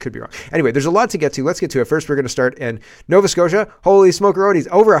Could be wrong. Anyway, there's a lot to get to. Let's get to it. First, we're going to start in Nova Scotia. Holy smokerodies.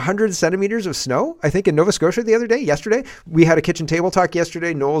 Over 100 centimeters of snow, I think, in Nova Scotia yesterday. We had a kitchen table talk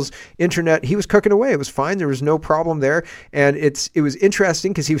yesterday. Noel's internet, he was cooking away. It was fine. There was no problem there. And it was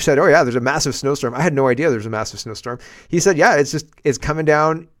interesting because he said, oh yeah, there's a massive snowstorm. I had no idea there's a massive snowstorm. He said, yeah, it's coming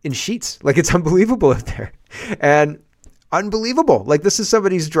down in sheets. Like, it's unbelievable out there. And unbelievable. Like, this is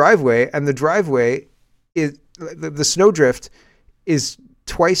somebody's driveway, and the driveway is, the snowdrift is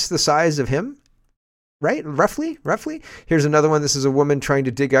twice the size of him, right? Roughly. Here's another one. This is a woman trying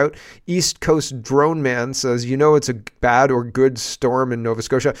to dig out. East Coast Drone Man says, it's a bad or good storm in Nova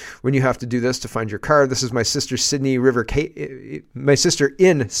Scotia when you have to do this to find your car. This is my sister in Sydney River, Cape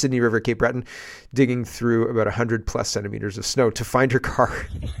Breton, digging through about 100 plus centimeters of snow to find her car.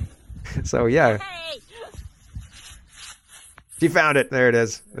 So yeah. She found it. There it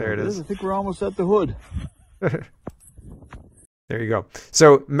is. I think we're almost at the hood. There you go.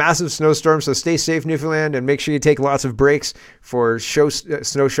 So massive snowstorm. So stay safe, Newfoundland, and make sure you take lots of breaks for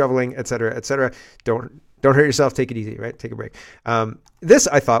snow shoveling, et cetera. Don't hurt yourself. Take it easy, right? Take a break. This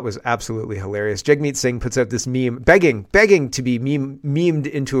I thought was absolutely hilarious. Jagmeet Singh puts out this meme, begging to be memed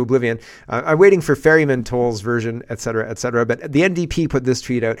into oblivion. I'm waiting for Ferryman Toll's version, et cetera. But the NDP put this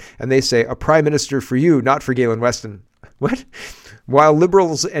tweet out, and they say, "A prime minister for you, not for Galen Weston." What? While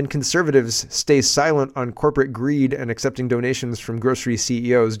Liberals and Conservatives stay silent on corporate greed and accepting donations from grocery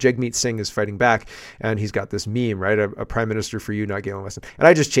CEOs, Jagmeet Singh is fighting back, and he's got this meme, right? A prime minister for you, not Galen Weston. And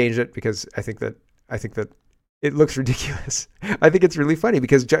I just changed it because I think that it looks ridiculous. I think it's really funny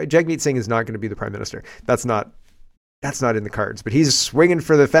because Jagmeet Singh is not going to be the prime minister. That's not in the cards, but he's swinging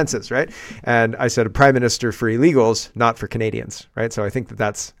for the fences, right? And I said a prime minister for illegals, not for Canadians, right? So I think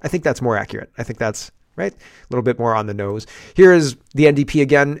that's more accurate. I think that's right. A little bit more on the nose. Here is the NDP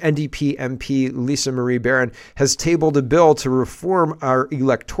again. NDP MP Lisa Marie Barron has tabled a bill to reform our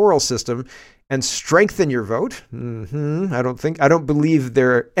electoral system and strengthen your vote. I don't believe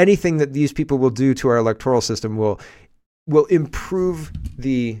anything that these people will do to our electoral system will improve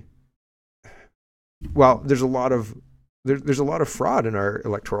there's a lot of fraud in our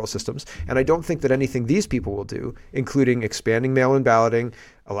electoral systems, and I don't think that anything these people will do, including expanding mail-in balloting,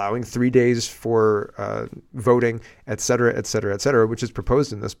 allowing 3 days for voting, et cetera, which is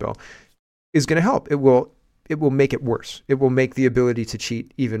proposed in this bill, is going to help. It will make it worse. It will make the ability to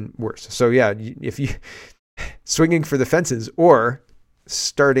cheat even worse. So yeah, if you swinging for the fences or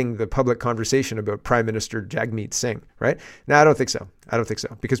starting the public conversation about Prime Minister Jagmeet Singh, right? No, I don't think so.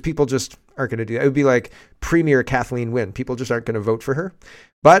 Because people just aren't going to do that. It would be like Premier Kathleen Wynne. People just aren't going to vote for her.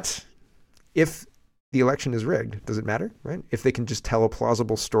 But if the election is rigged, does it matter, right? If they can just tell a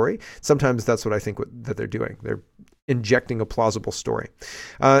plausible story, sometimes that's what I think that they're doing. They're injecting a plausible story.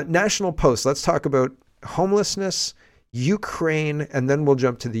 National Post, let's talk about homelessness, Ukraine, and then we'll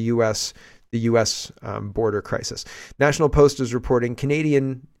jump to the U.S. Border crisis. National Post is reporting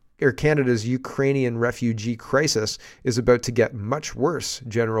Canada's Ukrainian refugee crisis is about to get much worse,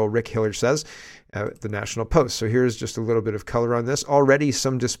 General Rick Hiller says at the National Post. So here's just a little bit of color on this. Already,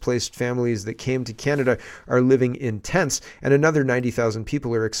 some displaced families that came to Canada are living in tents, and another 90,000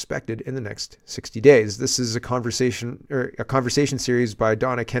 people are expected in the next 60 days. This is a conversation series by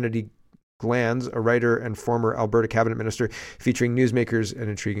Donna Kennedy Glanz, a writer and former Alberta cabinet minister, featuring newsmakers and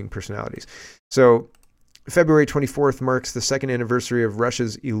intriguing personalities. So February 24th marks the second anniversary of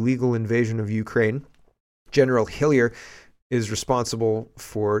Russia's illegal invasion of Ukraine. General Hillier is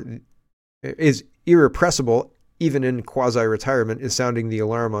irrepressible, even in quasi-retirement, is sounding the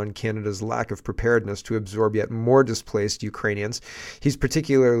alarm on Canada's lack of preparedness to absorb yet more displaced Ukrainians. He's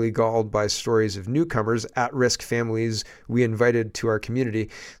particularly galled by stories of newcomers, at-risk families we invited to our community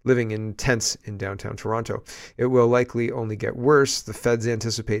living in tents in downtown Toronto. It will likely only get worse. The feds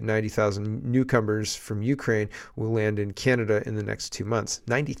anticipate 90,000 newcomers from Ukraine will land in Canada in the next 2 months.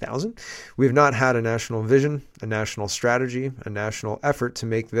 90,000? We have not had a national vision, a national strategy, a national effort to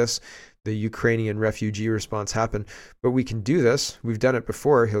make the Ukrainian refugee response happen. But we can do this. We've done it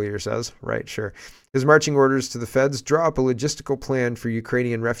before, Hillier says. Right, sure. His marching orders to the feds: draw up a logistical plan for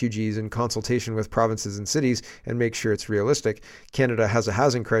Ukrainian refugees in consultation with provinces and cities and make sure it's realistic. Canada has a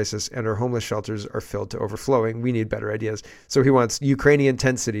housing crisis and our homeless shelters are filled to overflowing. We need better ideas. So he wants Ukrainian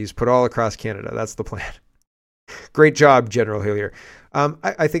tent cities put all across Canada. That's the plan. Great job, General Hillier.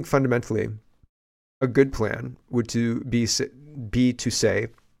 I think fundamentally a good plan would be to say,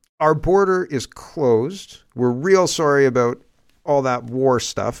 our border is closed. We're real sorry about all that war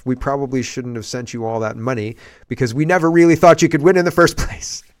stuff. We probably shouldn't have sent you all that money because we never really thought you could win in the first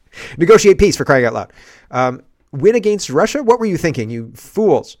place. Negotiate peace, for crying out loud. Win against Russia? What were you thinking, you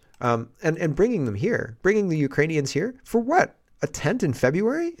fools? And bringing them here, bringing the Ukrainians here for what? a tent in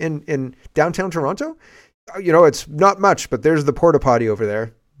February in downtown Toronto? It's not much, but there's the porta potty over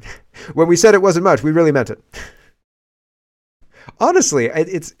there. When we said it wasn't much, we really meant it. Honestly,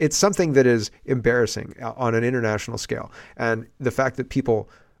 it's something that is embarrassing on an international scale. And the fact that people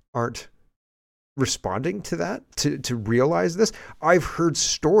aren't responding to that, to realize this. I've heard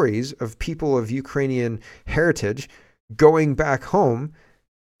stories of people of Ukrainian heritage going back home.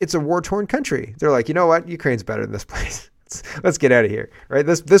 It's a war-torn country. They're like, you know what? Ukraine's better than this place. Let's get out of here, right?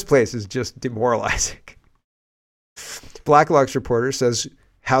 This place is just demoralizing. Blacklock's reporter says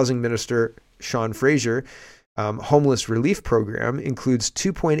Housing Minister Sean Fraser homeless relief program includes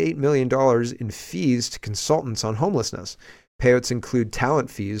 $2.8 million in fees to consultants on homelessness. Payouts include talent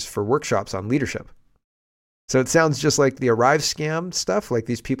fees for workshops on leadership. So it sounds just like the Arrive scam stuff, like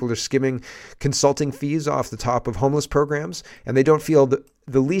these people are skimming consulting fees off the top of homeless programs, and they don't feel the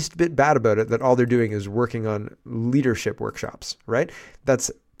least bit bad about it, that all they're doing is working on leadership workshops, right?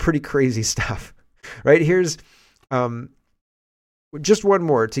 That's pretty crazy stuff, right? Here's just one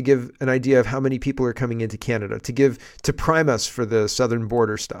more to give an idea of how many people are coming into Canada, to prime us for the southern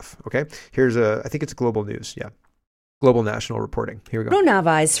border stuff, okay? Here's I think it's Global News, yeah. Global National reporting. Here we go.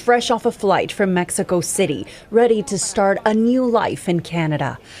 Nava is fresh off a flight from Mexico City, ready to start a new life in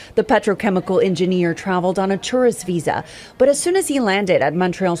Canada. The petrochemical engineer traveled on a tourist visa, but as soon as he landed at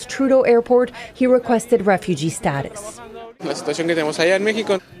Montreal's Trudeau Airport, he requested refugee status.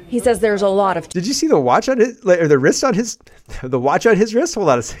 He says there's a lot of... Did you see the watch on his, or the wrist on his, the watch on his wrist? Hold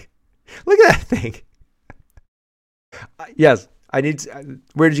on a second. Look at that thing. Yes.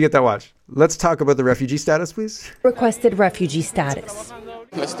 Where did you get that watch? Let's talk about the refugee status, please. Requested refugee status.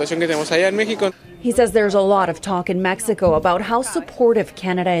 He says there's a lot of talk in Mexico about how supportive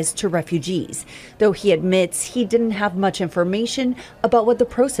Canada is to refugees, though he admits he didn't have much information about what the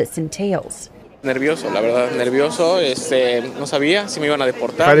process entails. Nervioso, la verdad, nervioso. No sabía si me iban a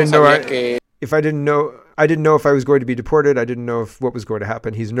deportar. I didn't know if I was going to be deported. I didn't know what was going to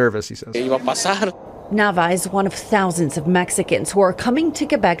happen. He's nervous, he says. Iba a pasar. Nava is one of thousands of Mexicans who are coming to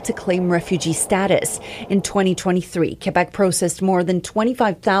Quebec to claim refugee status. In 2023, Quebec processed more than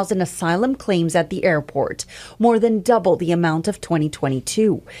 25,000 asylum claims at the airport, more than double the amount of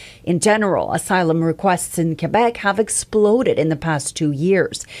 2022. In general, asylum requests in Quebec have exploded in the past 2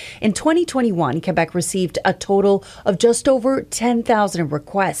 years. In 2021, Quebec received a total of just over 10,000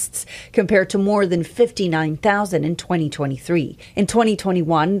 requests, compared to more than 59,000 in 2023. In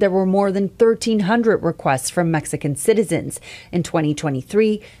 2021, there were more than 1,300 requests from Mexican citizens. In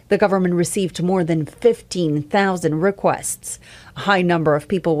 2023, the government received more than 15,000 requests. A high number of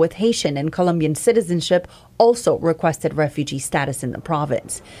people with Haitian and Colombian citizenship also requested refugee status in the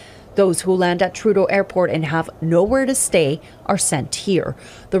province. Those who land at Trudeau Airport and have nowhere to stay are sent here,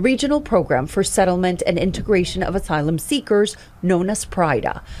 the regional program for settlement and integration of asylum seekers known as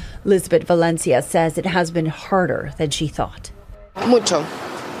PRIDA. Lisbeth Valencia says it has been harder than she thought. Muy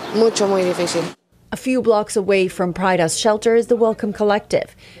difícil. A few blocks away from PRIDA's shelter is the Welcome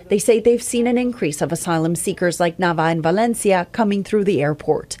Collective. They say they've seen an increase of asylum seekers like Nava and Valencia coming through the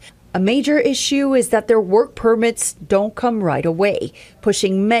airport. A major issue is that their work permits don't come right away,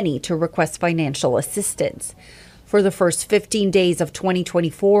 pushing many to request financial assistance. For the first 15 days of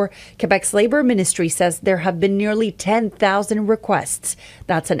 2024, Quebec's Labour Ministry says there have been nearly 10,000 requests.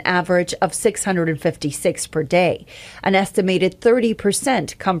 That's an average of 656 per day. An estimated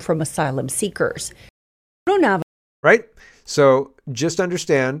 30% come from asylum seekers. Right? So just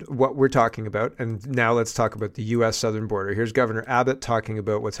understand what we're talking about. And now let's talk about the U.S. southern border. Here's Governor Abbott talking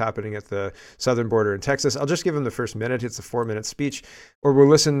about what's happening at the southern border in Texas. I'll just give him the first minute. It's a 4-minute speech, or we'll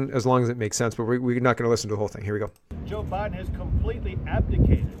listen as long as it makes sense, but we're not going to listen to the whole thing. Here we go. Joe Biden has completely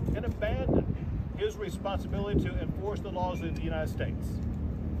abdicated and abandoned his responsibility to enforce the laws of the United States.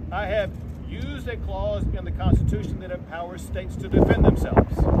 I have used a clause in the Constitution that empowers states to defend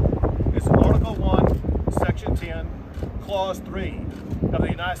themselves. It's Article 1, Section 10, Clause 3 of the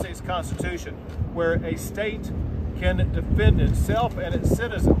United States Constitution, where a state can defend itself and its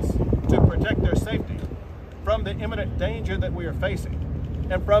citizens to protect their safety from the imminent danger that we are facing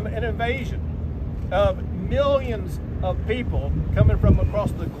and from an invasion of millions of people coming from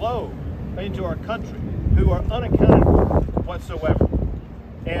across the globe into our country who are unaccounted for whatsoever.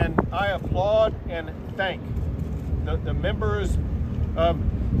 And I applaud and thank the members of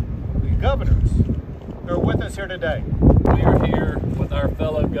the governors who are with us here today. We are here with our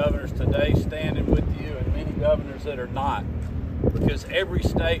fellow governors today, standing with you and many governors that are not, because every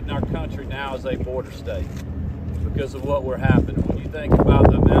state in our country now is a border state because of what we're happening. When you think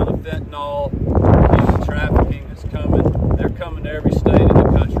about the amount of fentanyl, human trafficking that's coming, they're coming to every state in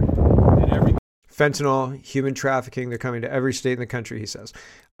the country. And every Fentanyl, human trafficking, they're coming to every state in the country, he says.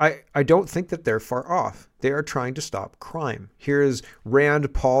 I don't think that they're far off. They are trying to stop crime. Here is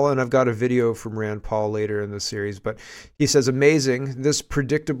Rand Paul, and I've got a video from Rand Paul later in the series, but he says, amazing, this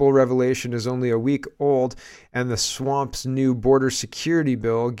predictable revelation is only a week old, and the swamp's new border security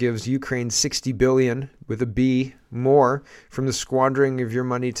bill gives Ukraine $60 billion, with a B, more. From the squandering of your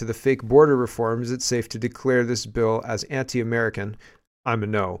money to the fake border reforms, it's safe to declare this bill as anti-American. I'm a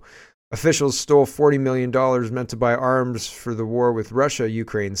no. Officials stole $40 million meant to buy arms for the war with Russia,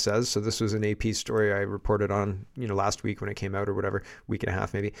 Ukraine says. So this was an AP story I reported on, last week when it came out or whatever, week and a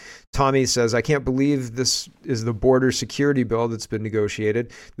half maybe. Tommy says, I can't believe this is the border security bill that's been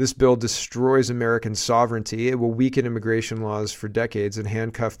negotiated. This bill destroys American sovereignty. It will weaken immigration laws for decades and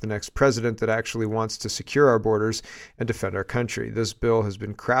handcuff the next president that actually wants to secure our borders and defend our country. This bill has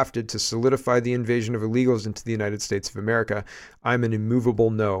been crafted to solidify the invasion of illegals into the United States of America. I'm an immovable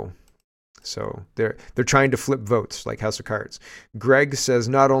no. So they're trying to flip votes like House of Cards. Greg says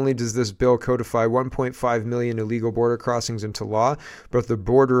not only does this bill codify 1.5 million illegal border crossings into law, but the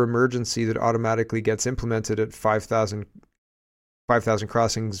border emergency that automatically gets implemented at 5,000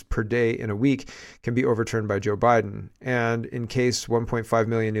 crossings per day in a week can be overturned by Joe Biden. And in case 1.5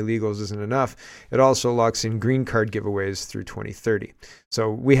 million illegals isn't enough, it also locks in green card giveaways through 2030. So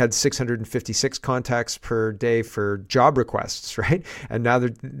we had 656 contacts per day for job requests, right? And now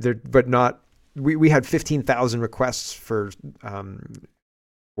we had 15,000 requests for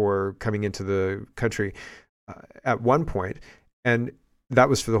coming into the country at one point. And that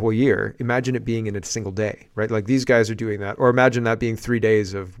was for the whole year. Imagine it being in a single day, right? Like these guys are doing that. Or imagine that being 3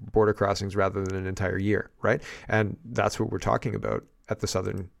 days of border crossings rather than an entire year, right? And that's what we're talking about at the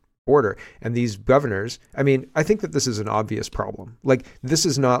southern border. And these governors, I think that this is an obvious problem. Like, this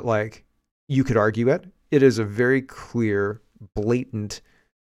is not like you could argue it. It is a very clear, blatant,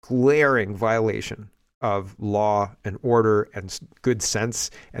 glaring violation of law and order and good sense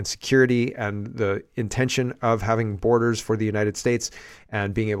and security and the intention of having borders for the United States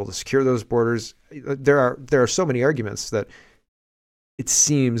and being able to secure those borders. There are so many arguments that it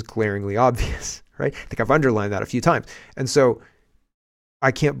seems glaringly obvious, right? I think I've underlined that a few times. And so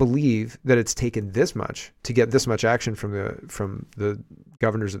I can't believe that it's taken this much to get this much action from the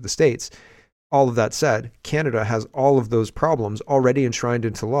governors of the states. All of that said, Canada has all of those problems already enshrined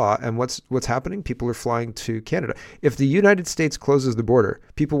into law. And what's happening? People are flying to Canada. If the United States closes the border,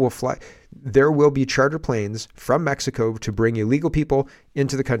 people will fly. There will be charter planes from Mexico to bring illegal people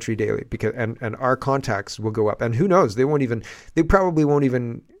into the country daily, because and our contacts will go up. And who knows? They probably won't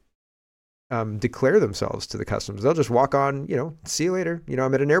even declare themselves to the customs. They'll just walk on, see you later.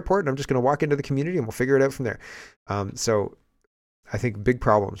 I'm at an airport and I'm just going to walk into the community and we'll figure it out from there. So I think big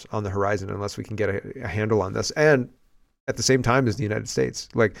problems on the horizon unless we can get a handle on this. And at the same time as the United States,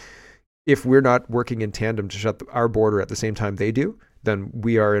 like if we're not working in tandem to shut our border at the same time they do, then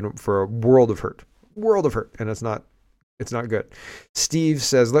we are in for a world of hurt. And it's not good. Steve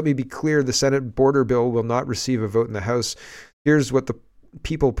says, let me be clear. The Senate border bill will not receive a vote in the House. Here's what the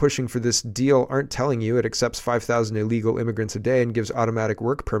people pushing for this deal aren't telling you. It accepts 5,000 illegal immigrants a day and gives automatic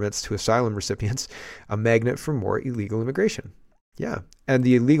work permits to asylum recipients, a magnet for more illegal immigration. Yeah. And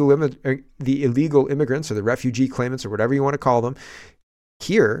the illegal immigrants or the refugee claimants or whatever you want to call them,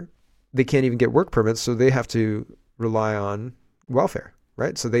 here, they can't even get work permits, so they have to rely on welfare,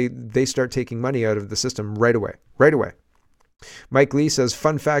 right? So they start taking money out of the system right away. Mike Lee says,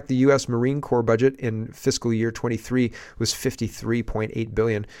 fun fact, the U.S. Marine Corps budget in fiscal year 23 was $53.8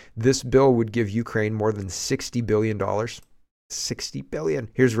 billion. This bill would give Ukraine more than $60 billion. $60 billion.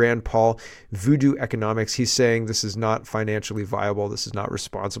 Here's Rand Paul, voodoo economics. He's saying this is not financially viable. This is not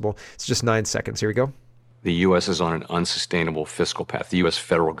responsible. It's just 9 seconds. Here we go. The U.S. is on an unsustainable fiscal path. The U.S.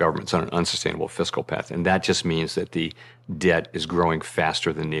 federal government's on an unsustainable fiscal path. And that just means that the debt is growing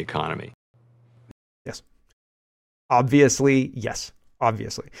faster than the economy. Yes. Obviously, yes.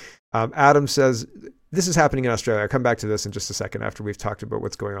 Obviously. Adam says, this is happening in Australia. I'll come back to this in just a second after we've talked about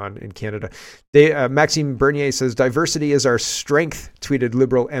what's going on in Canada. Maxime Bernier says, diversity is our strength, tweeted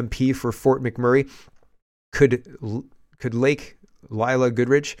Liberal MP for Fort McMurray. Could Lake Lila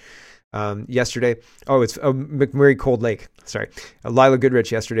Goodrich yesterday. Oh, it's McMurray Cold Lake. Sorry. Lila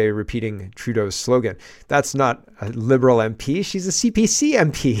Goodrich yesterday repeating Trudeau's slogan. That's not a Liberal MP. She's a CPC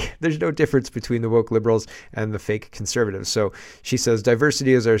MP. There's no difference between the woke Liberals and the fake Conservatives. So she says,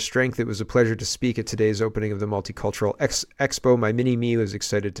 diversity is our strength. It was a pleasure to speak at today's opening of the Multicultural Expo. My mini-me was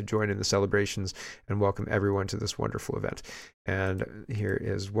excited to join in the celebrations and welcome everyone to this wonderful event. And here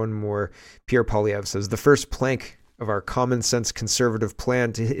is one more. Pierre Poilievre says, the first plank of our common sense conservative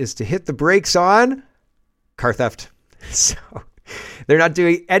plan is to hit the brakes on car theft. So They're not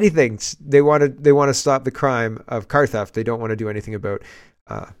doing anything. They want to stop the crime of car theft. They don't want to do anything about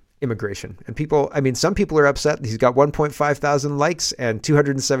immigration. And people, I mean, some people are upset. He's got 1.5 thousand likes and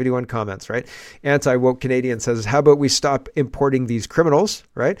 271 comments, right? Anti-woke Canadian says, how about we stop importing these criminals,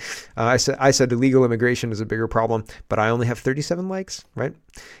 right? I said illegal immigration is a bigger problem, but I only have 37 likes, right?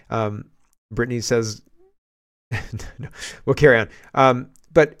 Brittany says, no, we'll carry on.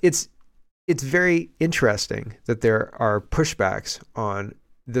 But it's very interesting that there are pushbacks on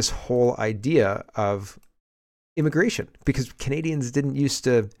this whole idea of immigration because Canadians didn't used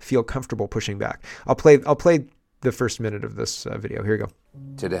to feel comfortable pushing back. I'll play the first minute of this video. Here you go.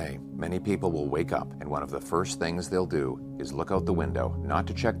 Today, many people will wake up and one of the first things they'll do is look out the window, not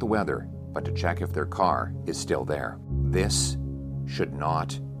to check the weather, but to check if their car is still there. This should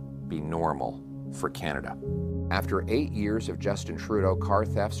not be normal for Canada. After 8 years of Justin Trudeau, car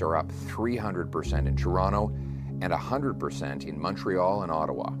thefts are up 300% in Toronto and 100% in Montreal and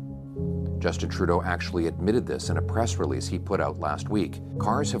Ottawa. Justin Trudeau actually admitted this in a press release he put out last week.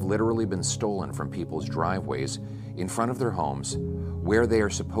 Cars have literally been stolen from people's driveways in front of their homes where they are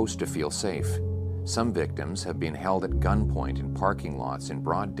supposed to feel safe. Some victims have been held at gunpoint in parking lots in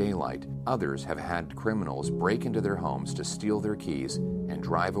broad daylight. Others have had criminals break into their homes to steal their keys and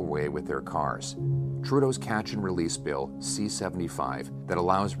drive away with their cars. Trudeau's catch and release bill, C-75, that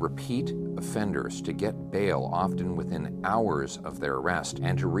allows repeat offenders to get bail often within hours of their arrest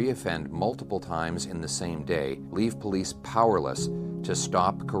and to reoffend multiple times in the same day, leave police powerless to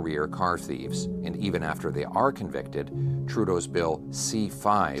stop career car thieves. And even after they are convicted, Trudeau's bill,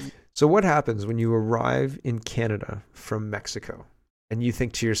 C-5. So what happens when you arrive in Canada from Mexico and you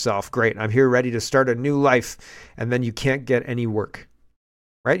think to yourself, great, I'm here ready to start a new life, and then you can't get any work?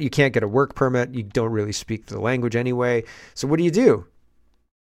 Right? You can't get a work permit. You don't really speak the language anyway. So what do you do?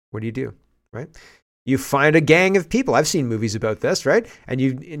 What do you do? Right? You find a gang of people. I've seen movies about this, right? And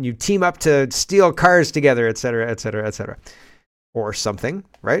you team up to steal cars together, et cetera, et cetera, et cetera. Or something,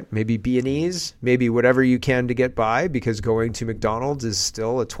 right? Maybe B&Es, maybe whatever you can to get by, because going to McDonald's is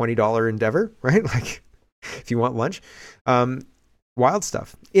still a $20 endeavor, right? Like if you want lunch. Wild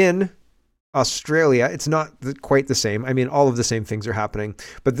stuff. In Australia, it's not quite the same. I mean, all of the same things are happening,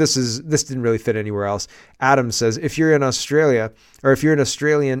 but this didn't really fit anywhere else. Adam says, if you're in Australia, or if you're an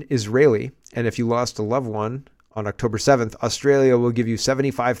Australian Israeli, and if you lost a loved one on October 7th, Australia will give you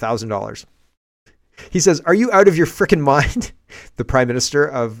 $75,000. He says, are you out of your frickin' mind? The Prime Minister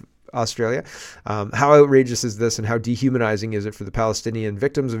of Australia. How outrageous is this, and how dehumanizing is it for the Palestinian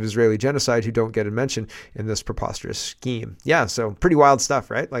victims of Israeli genocide who don't get a mention in this preposterous scheme? Yeah, so pretty wild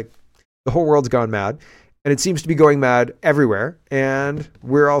stuff, right? Like, the whole world's gone mad, and it seems to be going mad everywhere. And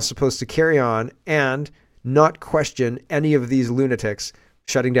we're all supposed to carry on and not question any of these lunatics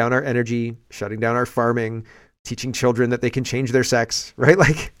shutting down our energy, shutting down our farming, teaching children that they can change their sex, right?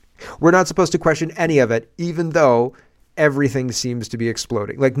 Like, we're not supposed to question any of it, even though everything seems to be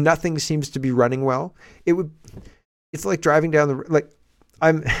exploding. Like, nothing seems to be running well. It's like driving down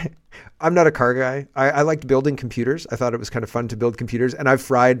I'm not a car guy. I liked building computers. I thought it was kind of fun to build computers, and I've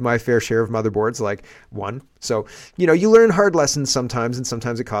fried my fair share of motherboards, like one. So, you learn hard lessons sometimes, and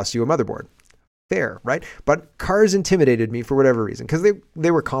sometimes it costs you a motherboard. Fair, right? But cars intimidated me for whatever reason, because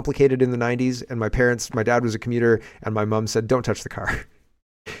they were complicated in the 90s, and my dad was a commuter, and my mom said, don't touch the car.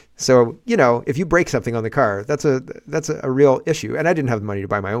 So, if you break something on the car, that's a real issue. And I didn't have the money to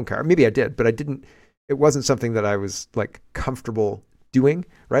buy my own car. Maybe I did, but it wasn't something that I was like comfortable doing,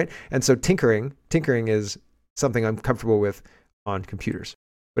 right? And so tinkering is something I'm comfortable with on computers.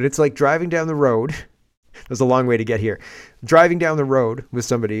 But it's like driving down the road. There's a long way to get here. Driving down the road with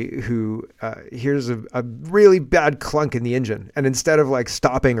somebody who hears a really bad clunk in the engine, and instead of like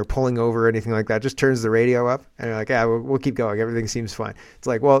stopping or pulling over or anything like that, just turns the radio up, and you're like, yeah, we'll keep going. Everything seems fine. It's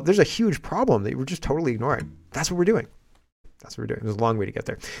like, well, there's a huge problem that we're just totally ignoring. That's what we're doing. There's a long way to get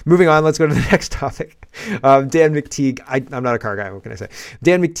there. Moving on, let's go to the next topic. Dan McTeague, I'm not a car guy, what can I say?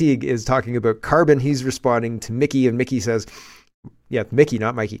 Dan McTeague is talking about carbon. He's responding to Mickey, and Mickey says, yeah, Mickey,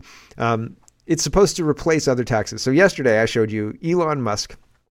 not Mikey. It's supposed to replace other taxes. So yesterday I showed you Elon Musk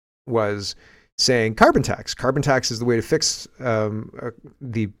was saying carbon tax. Carbon tax is the way to fix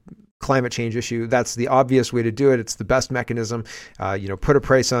the climate change issue. That's the obvious way to do it. It's the best mechanism. Put a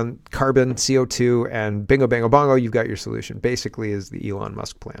price on carbon, CO2, and bingo, bango, bongo, you've got your solution. Basically, is the Elon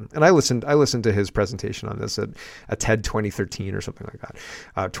Musk plan. And I listened to his presentation on this at TED 2013 or something like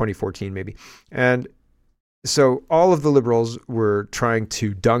that, 2014 maybe. And so all of the liberals were trying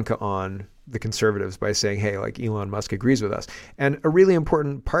to dunk on the conservatives by saying, hey, like Elon Musk agrees with us. And a really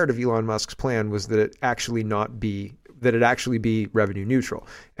important part of Elon Musk's plan was that it actually be revenue neutral.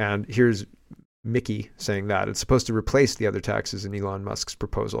 And here's Mickey saying that. It's supposed to replace the other taxes in Elon Musk's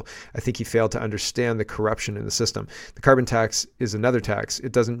proposal. I think he failed to understand the corruption in the system. The carbon tax is another tax.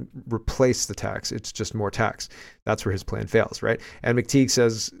 It doesn't replace the tax. It's just more tax. That's where his plan fails, right? And McTeague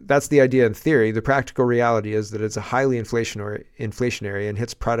says that's the idea in theory. The practical reality is that it's a highly inflationary and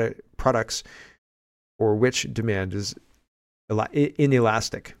hits products for which demand is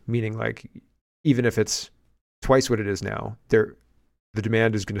inelastic, meaning like even if it's twice what it is now, the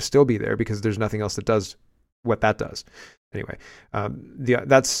demand is going to still be there because there's nothing else that does what that does. Anyway,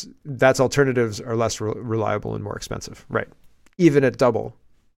 that's alternatives are less reliable and more expensive, right? Even at double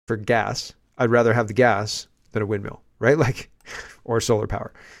for gas, I'd rather have the gas than a windmill, right? Like, or solar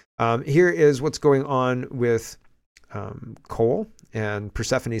power. Here is what's going on with coal. And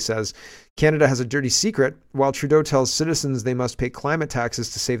Persephone says, Canada has a dirty secret. While Trudeau tells citizens they must pay climate taxes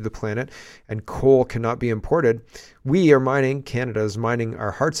to save the planet and coal cannot be imported, Canada is mining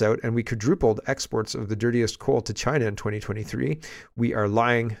our hearts out, and we quadrupled exports of the dirtiest coal to China in 2023. We are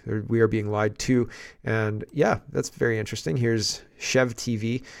lying. We are being lied to. And yeah, that's very interesting. Here's Chev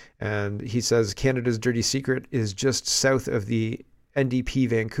TV, and he says Canada's dirty secret is just south of the NDP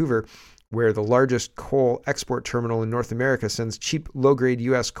Vancouver, where the largest coal export terminal in North America sends cheap, low-grade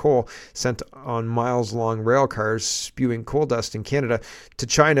U.S. coal sent on miles-long rail cars spewing coal dust in Canada to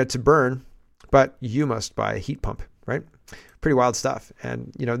China to burn, but you must buy a heat pump, right? Pretty wild stuff.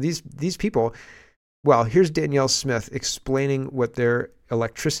 And, you know, these people, well, here's Danielle Smith explaining what their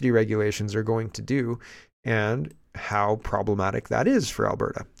electricity regulations are going to do and how problematic that is for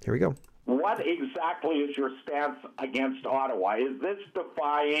Alberta. Here we go. What exactly is your stance against Ottawa? Is this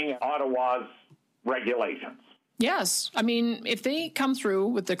defying Ottawa's regulations? Yes. I mean, if they come through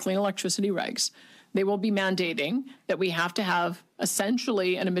with the clean electricity regs, they will be mandating that we have to have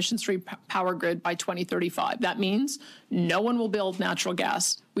essentially an emissions-free power grid by 2035. That means no one will build natural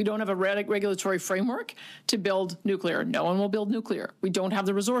gas. We don't have a regulatory framework to build nuclear. No one will build nuclear. We don't have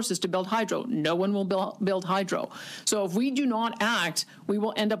the resources to build hydro. No one will build hydro. So if we do not act, we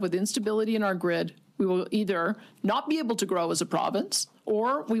will end up with instability in our grid. We will either not be able to grow as a province,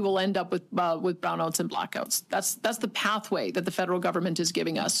 or we will end up with brownouts and blackouts. That's the pathway that the federal government is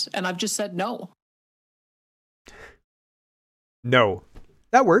giving us. And I've just said no. No.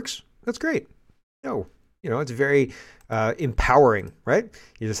 That works. That's great. No. You know, it's very empowering, right?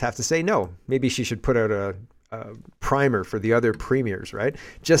 You just have to say no. Maybe she should put out a primer for the other premiers, right?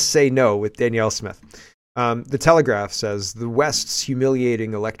 Just say no with Danielle Smith. The Telegraph says the West's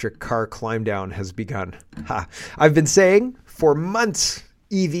humiliating electric car climb down has begun. Ha. I've been saying for months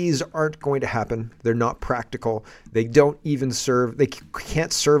EVs aren't going to happen. They're not practical. They don't even serve. They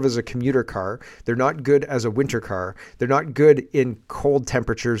can't serve as a commuter car. They're not good as a winter car. They're not good in cold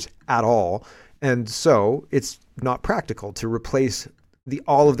temperatures at all. And so it's not practical to replace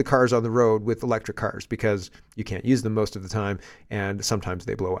all of the cars on the road with electric cars because you can't use them most of the time. And sometimes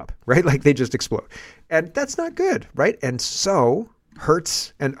they blow up, right? Like they just explode. And that's not good, right? And so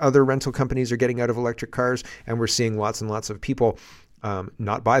Hertz and other rental companies are getting out of electric cars, and we're seeing lots and lots of people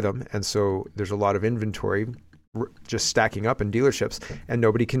not buy them. And so there's a lot of inventory just stacking up in dealerships and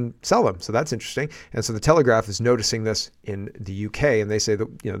nobody can sell them. So that's interesting. And so the Telegraph is noticing this in the UK, and they say that,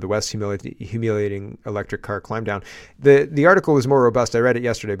 you know, the West humiliating electric car climb down. The article was more robust. I read it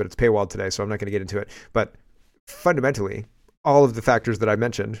yesterday, but it's paywalled today, so I'm not going to get into it. But fundamentally, all of the factors that I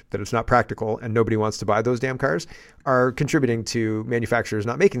mentioned, that it's not practical and nobody wants to buy those damn cars, are contributing to manufacturers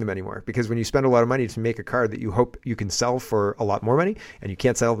not making them anymore. Because when you spend a lot of money to make a car that you hope you can sell for a lot more money and you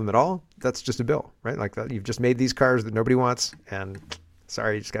can't sell them at all, that's just a bill, right? Like that, you've just made these cars that nobody wants, and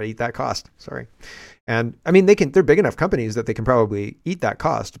sorry, you just got to eat that cost. Sorry. And I mean, they're big enough companies that they can probably eat that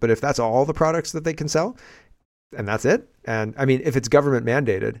cost. But if that's all the products that they can sell, and that's it. And I mean, if it's government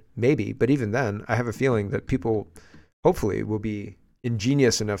mandated, maybe. But even then, I have a feeling that people hopefully will be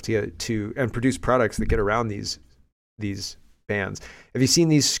ingenious enough to and produce products that get around these bans. Have you seen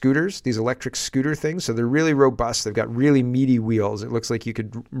these scooters, these electric scooter things? So they're really robust. They've got really meaty wheels. It looks like you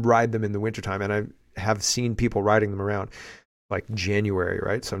could ride them in the wintertime. And I have seen people riding them around like January,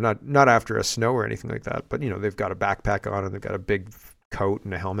 right? So not after a snow or anything like that. But, you know, they've got a backpack on and they've got a big coat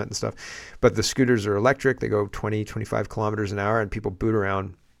and a helmet and stuff. But the scooters are electric. They go 20, 25 kilometers an hour, and people boot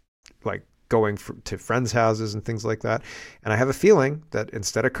around like going to friends' houses and things like that. And I have a feeling that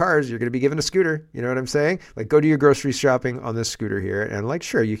instead of cars, you're going to be given a scooter. You know what I'm saying? Like, go do your grocery shopping on this scooter here. And like,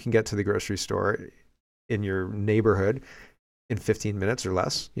 sure, you can get to the grocery store in your neighborhood in 15 minutes or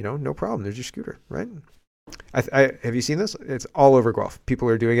less. You know, no problem. There's your scooter, right? Have you seen this? It's all over Guelph. People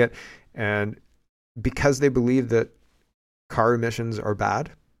are doing it. And because they believe that car emissions are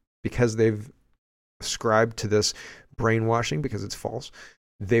bad, because they've ascribed to this brainwashing, because it's false,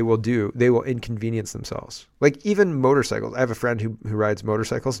 they will inconvenience themselves. Like even motorcycles. I have a friend who rides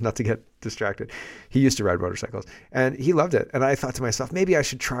motorcycles, not to get distracted. He used to ride motorcycles and he loved it. And I thought to myself, maybe I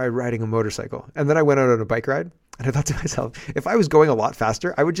should try riding a motorcycle. And then I went out on a bike ride and I thought to myself, if I was going a lot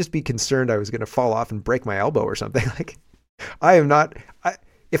faster, I would just be concerned I was going to fall off and break my elbow or something. Like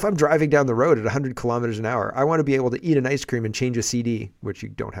if I'm driving down the road at 100 kilometers an hour, I want to be able to eat an ice cream and change a CD, which you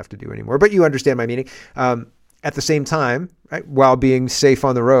don't have to do anymore, but you understand my meaning. At the same time, right, while being safe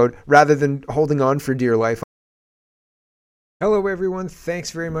on the road, rather than holding on for dear life. Hello, everyone. Thanks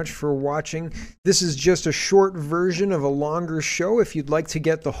very much for watching. This is just a short version of a longer show. If you'd like to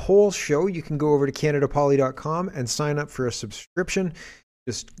get the whole show, you can go over to CanadaPoly.com and sign up for a subscription.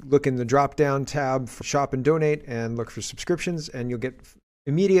 Just look in the drop-down tab for Shop and Donate and look for subscriptions, and you'll get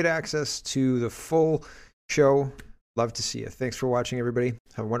immediate access to the full show. Love to see you. Thanks for watching, everybody.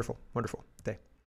 Have a wonderful, wonderful